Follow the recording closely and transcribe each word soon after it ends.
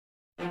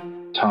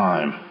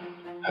Time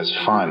has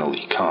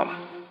finally come.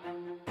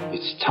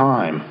 It's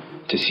time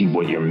to see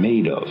what you're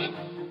made of,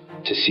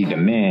 to see the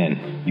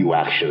man you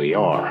actually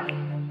are.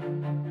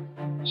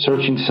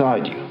 Search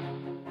inside you.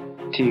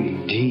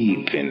 Dig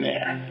deep in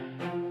there.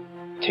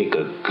 Take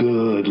a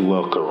good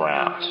look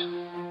around.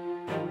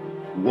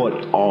 What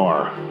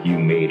are you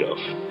made of?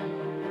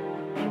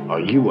 Are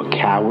you a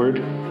coward,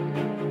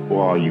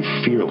 or are you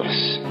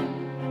fearless?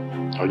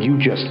 Are you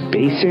just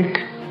basic,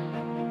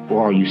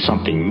 or are you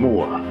something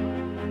more?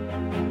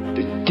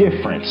 The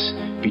difference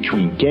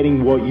between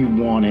getting what you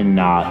want and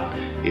not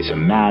is a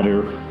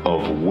matter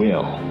of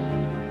will.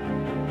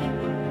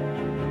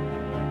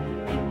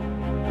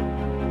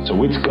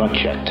 So it's gut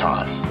check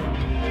time.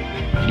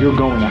 You're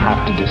going to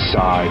have to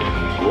decide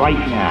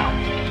right now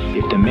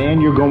if the man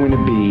you're going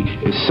to be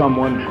is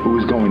someone who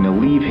is going to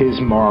leave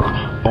his mark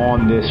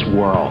on this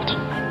world.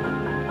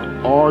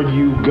 Are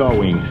you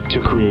going to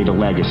create a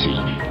legacy?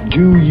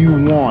 Do you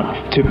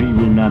want to be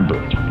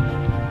remembered?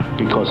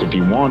 Because if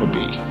you want to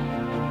be,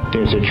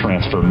 there's a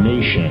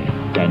transformation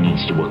that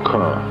needs to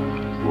occur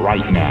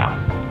right now.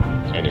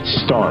 And it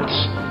starts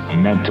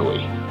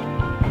mentally.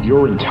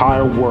 Your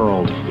entire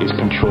world is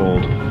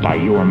controlled by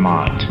your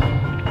mind.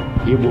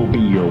 It will be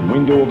your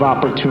window of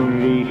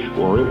opportunity,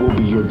 or it will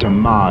be your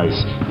demise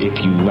if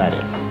you let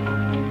it.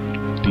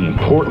 The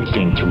important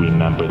thing to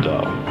remember,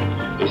 though,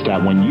 is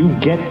that when you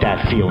get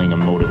that feeling of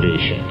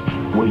motivation,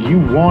 where you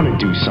want to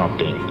do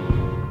something,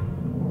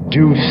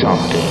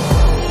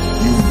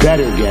 you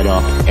better get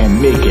up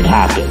and make it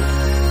happen.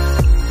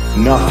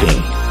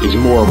 Nothing is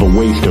more of a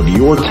waste of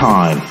your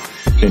time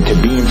than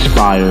to be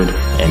inspired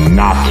and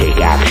not take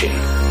action.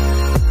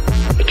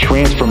 A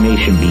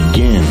transformation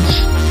begins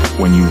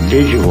when you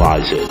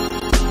visualize it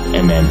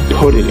and then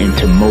put it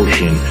into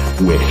motion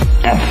with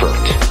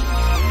effort.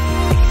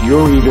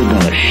 You're either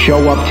going to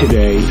show up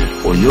today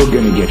or you're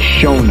going to get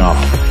shown up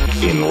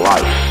in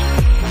life.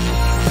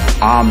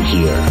 I'm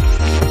here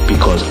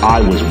because I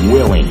was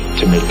willing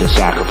to make the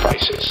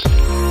sacrifices.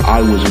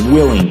 I was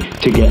willing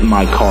to get in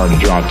my car and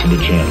drive to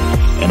the gym,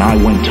 and I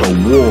went to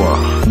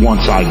war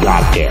once I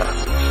got there.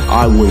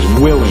 I was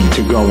willing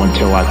to go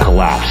until I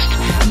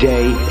collapsed,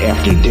 day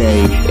after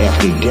day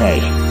after day.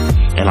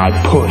 And I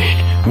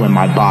pushed when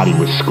my body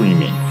was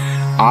screaming.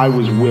 I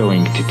was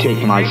willing to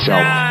take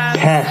myself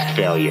past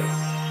failure,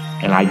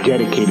 and I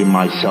dedicated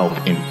myself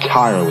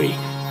entirely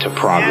to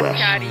progress.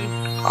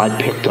 I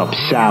picked up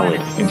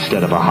salad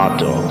instead of a hot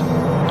dog.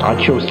 I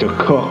chose to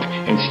cook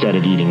instead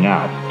of eating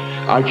out.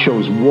 I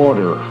chose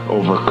water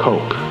over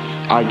Coke.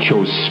 I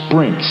chose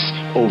sprints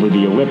over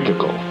the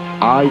elliptical.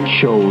 I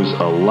chose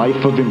a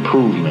life of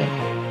improvement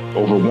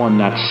over one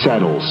that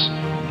settles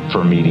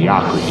for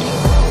mediocrity.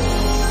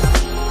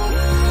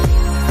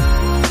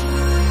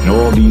 And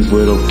all these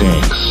little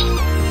things,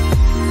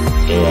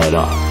 they add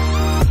up.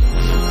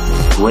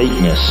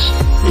 Greatness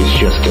is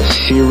just a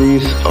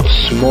series of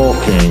small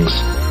things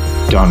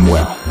done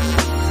well.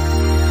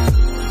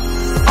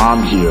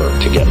 I'm here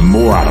to get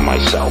more out of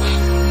myself.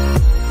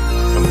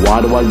 And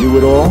why do I do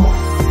it all?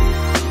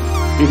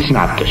 It's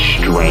not the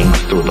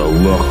strength or the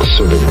looks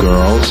or the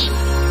girls.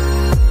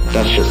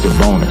 That's just a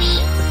bonus.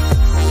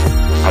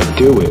 I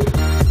do it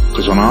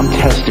because when I'm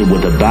tested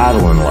with a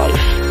battle in life,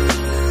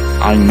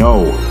 I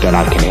know that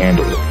I can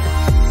handle it.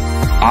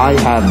 I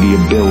have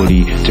the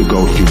ability to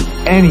go through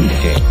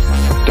anything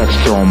that's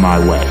thrown my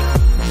way.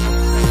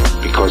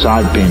 Because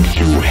I've been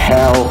through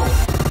hell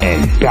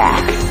and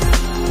back.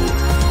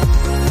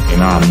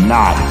 And I'm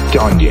not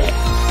done yet.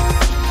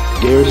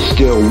 There's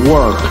still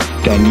work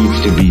that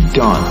needs to be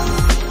done.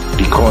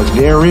 Because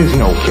there is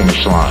no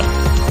finish line.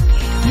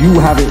 You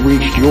haven't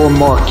reached your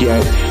mark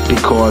yet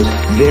because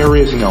there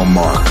is no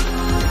mark.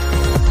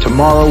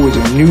 Tomorrow is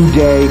a new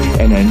day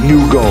and a new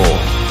goal.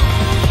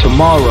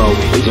 Tomorrow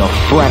is a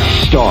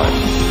fresh start.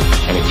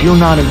 And if you're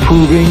not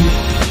improving,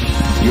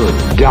 you're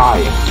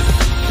dying.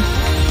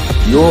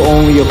 Your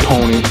only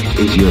opponent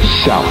is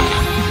yourself.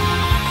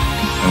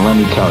 And let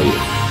me tell you,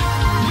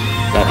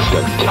 that's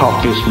the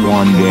toughest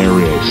one there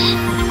is.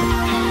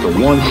 The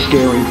one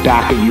staring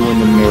back at you in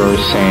the mirror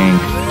saying,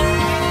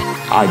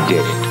 I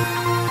did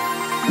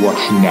it.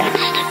 What's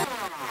next?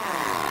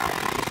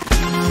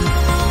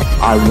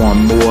 I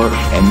want more,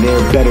 and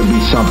there better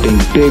be something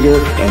bigger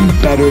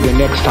and better the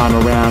next time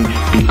around,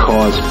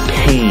 because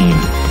pain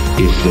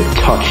is the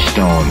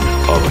touchstone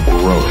of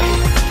growth.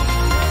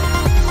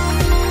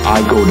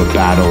 I go to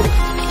battle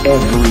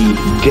every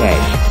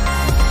day,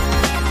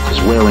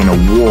 because we're in a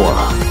war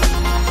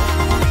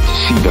to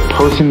see the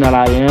person that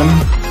I am,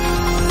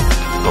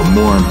 but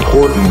more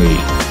importantly,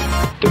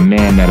 the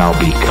man that I'll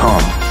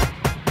become.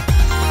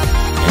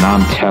 And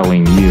I'm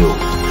telling you,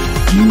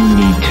 you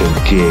need to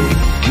dig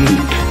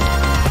deep.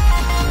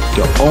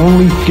 The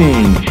only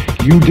thing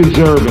you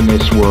deserve in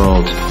this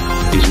world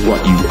is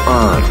what you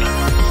earn.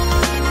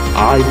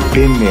 I've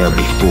been there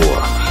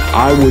before.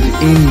 I was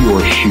in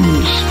your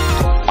shoes.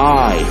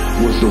 I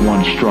was the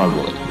one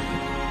struggling.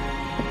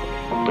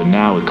 But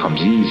now it comes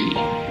easy.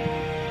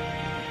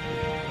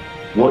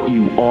 What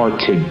you are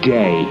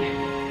today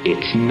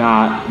It's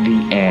not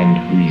the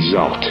end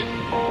result.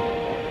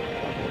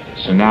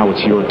 So now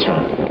it's your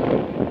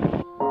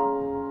turn.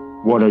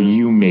 What are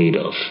you made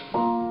of?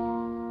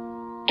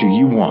 Do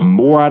you want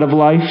more out of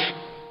life?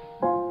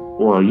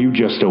 Or are you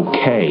just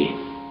okay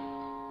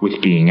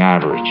with being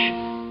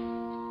average?